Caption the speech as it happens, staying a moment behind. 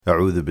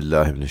أعوذ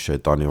بالله من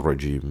الشيطان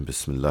الرجيم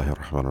بسم الله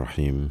الرحمن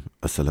الرحيم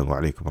Assalamu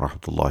alaikum wa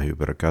rahmatullahi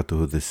wa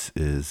barakatuh. This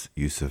is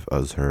Yusuf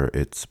Azhar.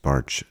 It's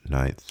March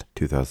 9th,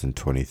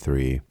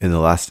 2023. In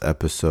the last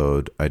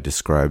episode, I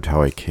described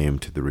how I came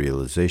to the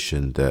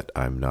realization that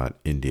I'm not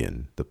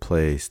Indian. The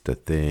place, the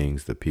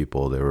things, the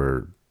people, they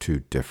were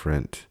too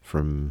different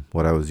from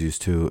what I was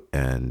used to,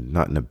 and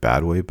not in a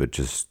bad way, but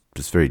just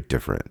very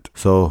different.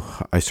 So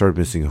I started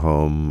missing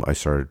home. I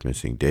started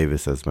missing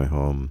Davis as my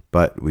home,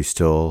 but we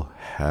still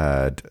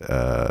had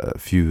a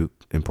few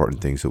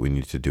important things that we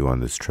needed to do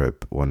on this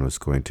trip. One was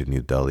going to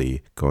New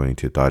Delhi, going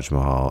to Taj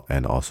Mahal,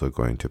 and also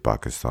going to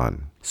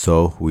Pakistan.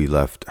 So we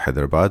left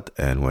Hyderabad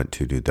and went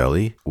to New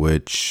Delhi,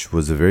 which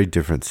was a very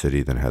different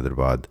city than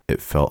Hyderabad.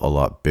 It felt a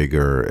lot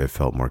bigger. It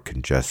felt more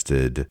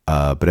congested,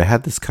 but it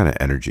had this kind of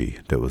energy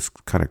that was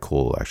kind of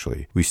cool,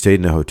 actually. We stayed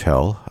in a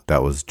hotel.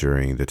 That was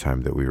during the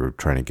time that we were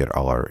trying to get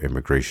all our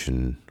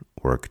immigration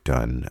work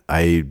done.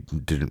 I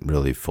didn't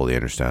really fully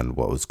understand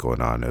what was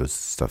going on. It was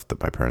stuff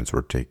that my parents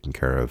were taking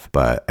care of,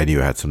 but I knew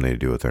it had something to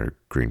do with our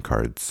green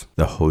cards.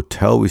 The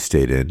hotel we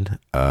stayed in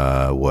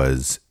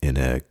was in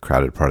a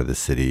crowded part of the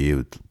city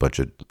with a bunch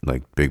of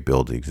like big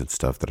buildings and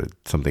stuff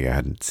something I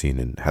hadn't seen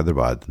in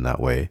Hyderabad in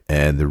that way.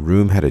 And the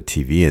room had a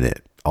TV in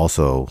it.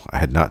 Also, I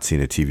had not seen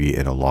a TV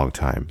in a long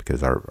time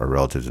because our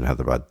relatives in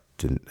Hyderabad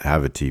didn't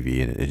have a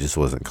TV and it just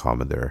wasn't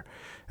common there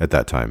at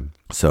that time.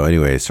 So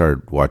anyway, I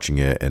started watching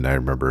it, and I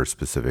remember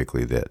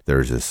specifically that there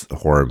was this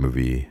horror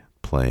movie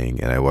playing,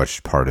 and I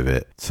watched part of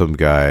it. Some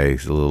guy, a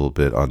little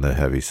bit on the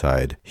heavy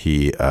side,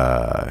 he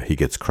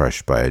gets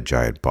crushed by a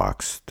giant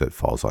box that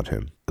falls on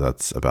him.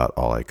 That's about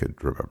all I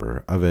could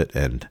remember of it.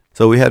 And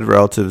so we had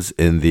relatives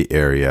in the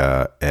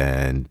area,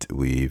 and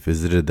we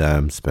visited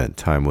them, spent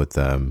time with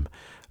them.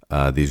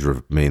 These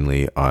were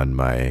mainly on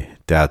my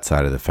dad's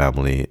side of the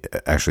family,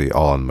 actually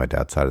all on my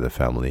dad's side of the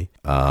family.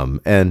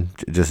 And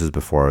just as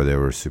before, they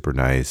were super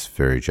nice,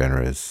 very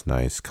generous,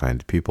 nice,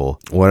 kind people.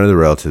 One of the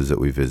relatives that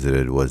we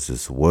visited was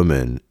this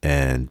woman,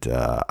 and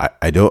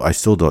I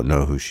still don't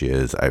know who she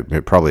is.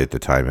 Probably at the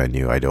time I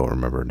knew, I don't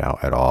remember now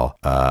at all.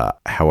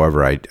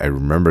 However, I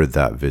remember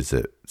that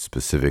visit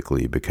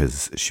specifically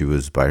because she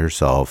was by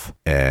herself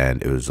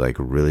and it was like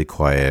really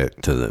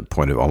quiet to the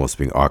point of almost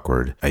being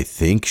awkward. I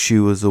think she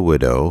was a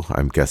widow.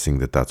 I'm guessing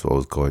that that's what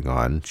was going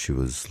on. She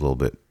was a little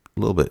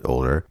bit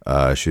older.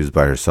 She was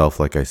by herself,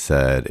 like I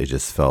said. It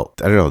just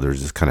felt, I don't know,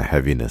 there's this kind of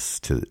heaviness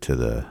to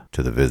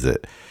the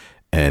visit.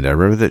 And I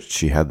remember that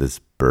she had this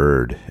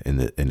bird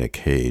in a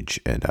cage,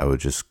 and I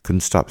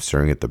couldn't stop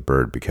staring at the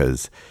bird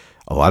because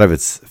a lot of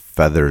its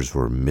feathers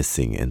were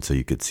missing, and so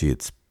you could see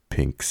its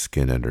pink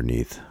skin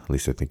underneath. At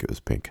least I think it was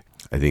pink.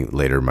 I think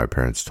later my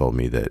parents told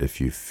me that if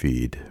you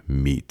feed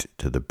meat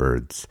to the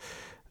birds,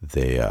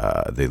 they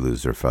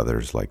lose their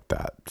feathers like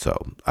that.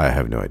 So I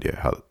have no idea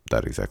how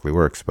that exactly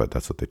works, but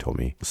that's what they told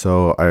me.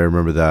 So I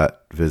remember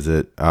that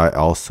visit. I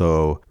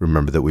also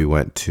remember that we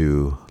went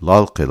to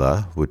Lal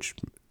Qila, which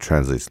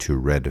translates to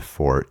Red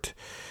Fort.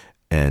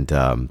 And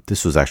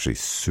this was actually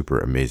super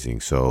amazing.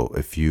 So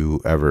if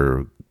you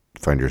ever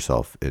find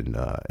yourself in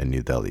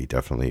New Delhi,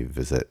 definitely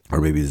visit, or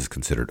maybe this is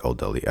considered Old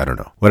Delhi. I don't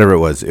know. Whatever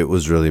it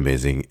was really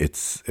amazing.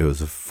 It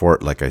was a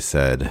fort, like I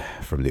said,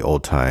 from the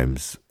old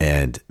times,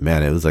 and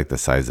man, it was like the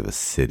size of a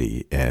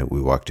city. And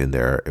we walked in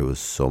there. It was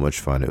so much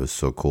fun. It was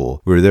so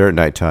cool. We were there at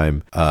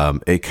nighttime.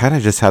 It kind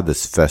of just had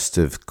this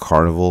festive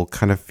carnival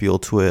kind of feel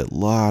to it. A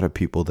lot of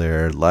people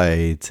there,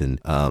 lights and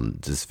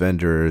just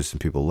vendors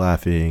and people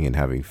laughing and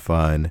having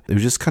fun. It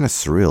was just kind of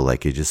surreal.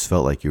 Like it just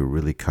felt like you were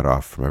really cut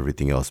off from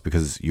everything else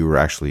because you were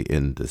actually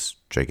in this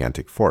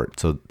gigantic fort.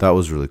 So that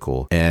was really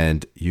cool.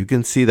 And you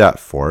can see that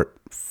fort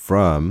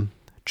from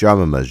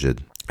Jama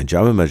Masjid. And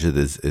Jama Masjid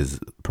is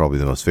probably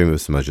the most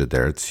famous masjid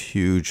there. It's a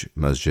huge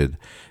masjid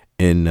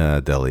in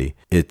Delhi.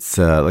 It's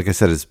like I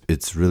said,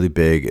 it's really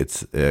big.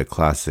 It's a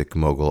classic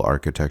Mughal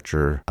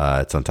architecture.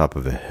 It's on top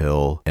of a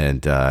hill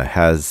and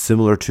has,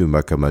 similar to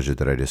Makkah Masjid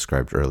that I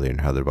described earlier in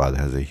Hyderabad,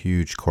 has a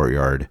huge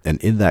courtyard.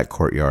 And in that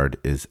courtyard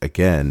is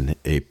again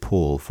a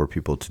pool for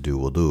people to do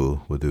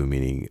wudu. Wudu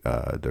meaning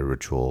the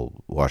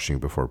ritual washing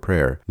before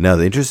prayer. Now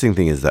the interesting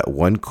thing is that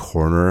one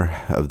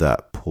corner of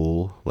that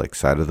pool, like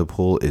side of the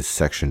pool, is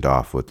sectioned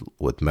off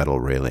with metal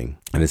railing.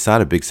 And it's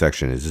not a big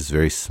section, it's just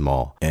very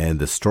small. And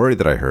the story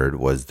that I heard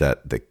was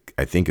that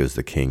I think it was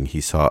the king, he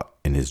saw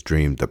in his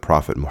dream the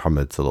Prophet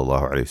Muhammad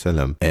sallallahu alaihi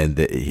wasallam, and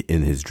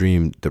in his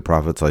dream the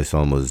Prophet sallallahu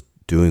alaihi wasallam was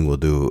doing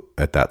wudu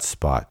at that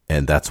spot,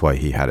 and that's why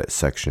he had it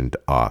sectioned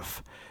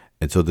off.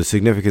 And so the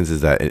significance is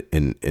that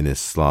in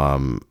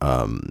Islam,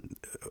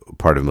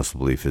 part of Muslim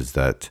belief is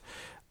that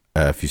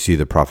if you see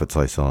the Prophet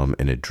ﷺ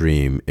in a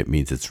dream, it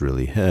means it's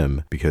really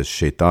him, because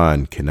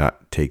shaitan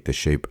cannot take the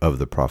shape of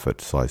the Prophet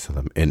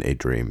ﷺ in a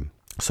dream.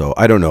 So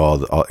I don't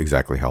know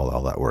exactly how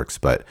all that works,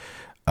 but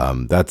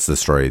That's the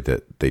story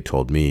that they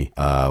told me.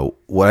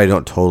 What I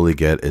don't totally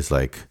get is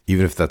like,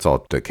 even if that's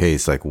all the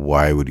case, like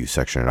why would you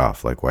section it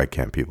off? Like why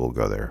can't people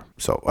go there?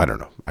 So I don't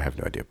know. I have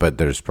no idea, but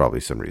there's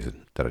probably some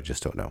reason that I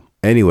just don't know.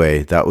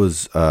 Anyway, that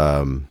was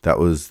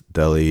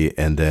Delhi,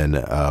 and then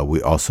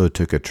we also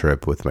took a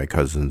trip with my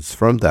cousins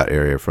from that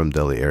area, from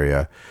Delhi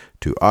area,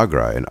 to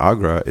Agra, and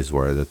Agra is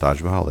where the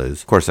Taj Mahal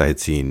is. Of course, I had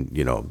seen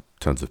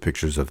tons of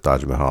pictures of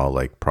Taj Mahal,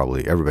 like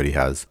probably everybody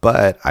has.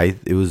 But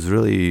it was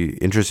really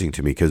interesting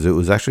to me because it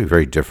was actually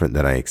very different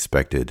than I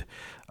expected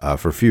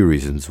for a few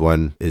reasons.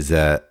 One is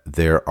that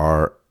there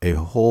are a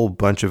whole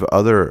bunch of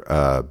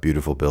other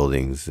beautiful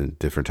buildings and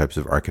different types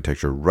of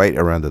architecture right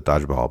around the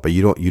Taj Mahal, but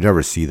you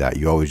never see that.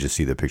 You always just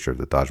see the picture of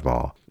the Taj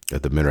Mahal,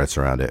 the minarets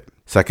around it.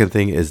 Second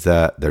thing is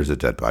that there's a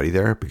dead body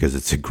there because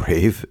it's a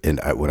grave. And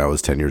when I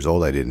was 10 years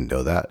old, I didn't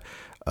know that.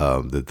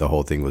 That the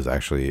whole thing was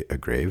actually a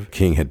grave.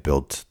 King had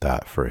built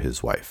that for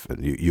his wife,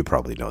 and you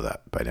probably know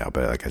that by now.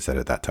 But like I said,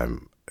 at that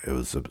time, it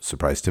was a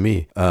surprise to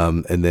me.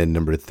 And then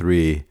number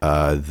three,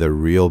 the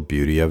real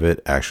beauty of it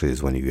actually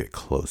is when you get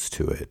close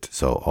to it.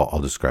 So I'll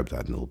describe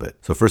that in a little bit.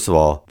 So first of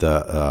all,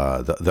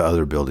 the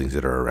other buildings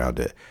that are around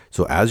it.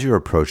 So as you're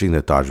approaching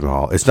the Taj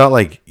Mahal, it's not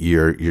like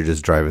you're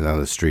just driving down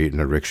the street in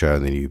a rickshaw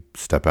and then you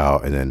step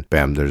out and then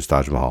bam, there's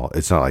Taj Mahal.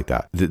 It's not like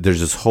that. There's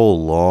this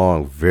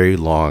whole very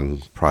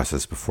long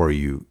process before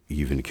you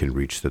even can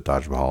reach the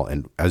Taj Mahal.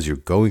 And as you're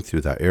going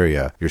through that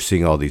area, you're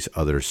seeing all these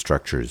other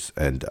structures.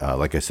 And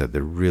like I said,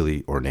 they're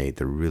really ornate.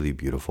 They're really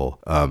beautiful.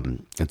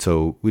 And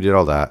so we did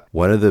all that.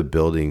 One of the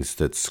buildings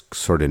that's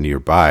sort of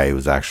nearby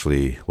was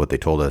actually, what they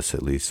told us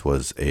at least,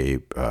 was a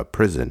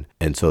prison.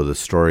 And so the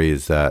story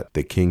is that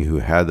the king who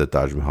had the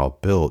Taj Mahal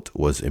built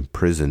was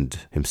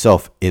imprisoned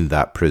himself in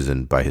that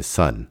prison by his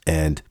son.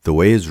 And the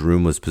way his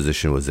room was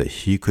positioned was that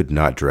he could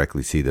not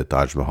directly see the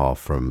Taj Mahal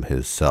from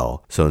his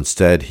cell. So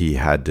instead, he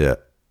had to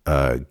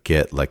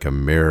get like a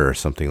mirror or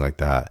something like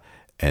that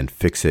and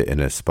fix it in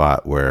a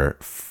spot where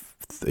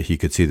he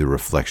could see the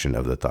reflection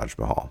of the Taj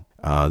Mahal.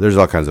 There's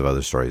all kinds of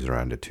other stories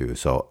around it too.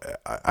 So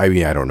I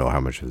mean, I don't know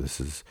how much of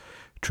this is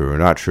true or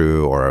not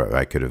true, or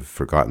I could have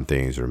forgotten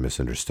things or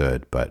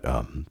misunderstood, but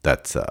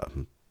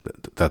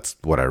that's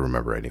what I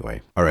remember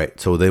anyway. All right.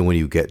 So then when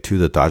you get to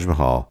the Taj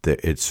Mahal,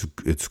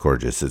 it's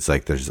gorgeous. It's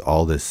like there's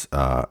all this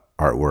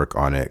artwork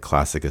on it,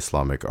 classic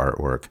Islamic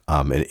artwork,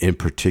 and in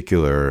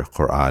particular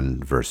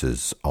Quran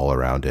verses all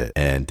around it,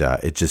 and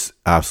it's just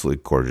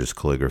absolutely gorgeous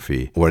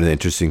calligraphy. One of the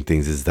interesting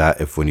things is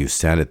that if when you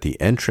stand at the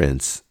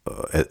entrance,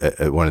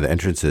 at one of the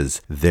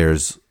entrances,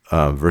 there's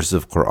verses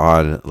of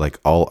Quran like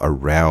all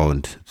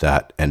around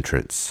that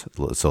entrance.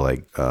 So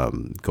like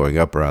going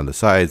up around the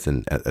sides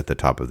and at the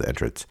top of the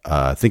entrance.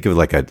 Think of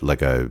it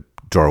like a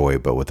doorway,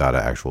 but without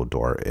an actual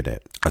door in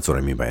it. That's what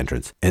I mean by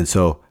entrance. And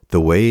so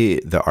the way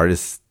the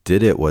artists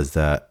did it was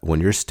that when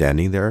you're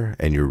standing there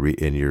and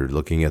you're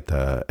looking at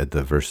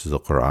the verses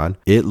of Quran,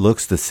 it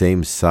looks the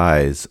same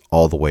size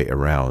all the way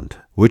around,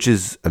 which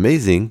is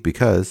amazing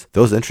because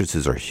those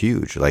entrances are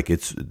huge. Like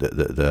it's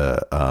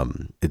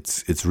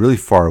it's really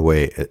far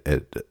away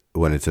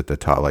when it's at the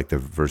top, like the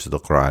verse of the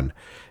Quran.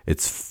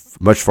 It's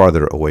much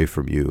farther away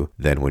from you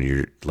than when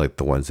you're like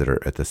the ones that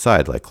are at the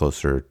side, like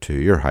closer to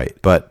your height.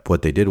 But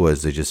what they did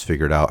was they just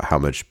figured out how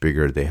much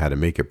bigger they had to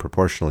make it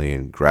proportionally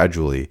and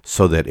gradually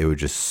so that it would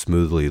just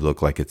smoothly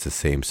look like it's the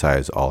same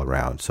size all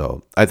around.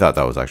 So I thought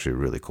that was actually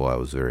really cool. I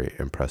was very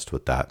impressed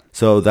with that.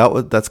 So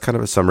that's kind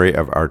of a summary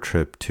of our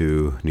trip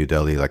to New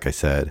Delhi. Like I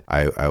said,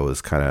 I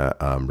was kind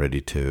of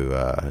ready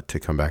to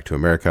come back to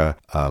America,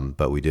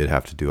 but we did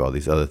have to do all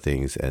these other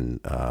things, and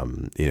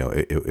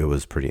it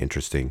was pretty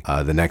interesting.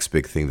 The next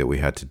big thing that we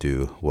had to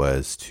do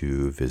was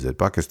to visit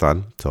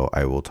Pakistan. So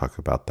I will talk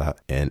about that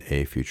in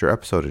a future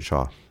episode,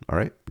 inshallah. All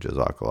right.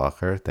 Jazakallah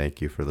khair.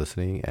 Thank you for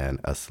listening,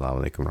 and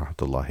assalamu alaikum wa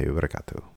rahmatullahi wa barakatuh.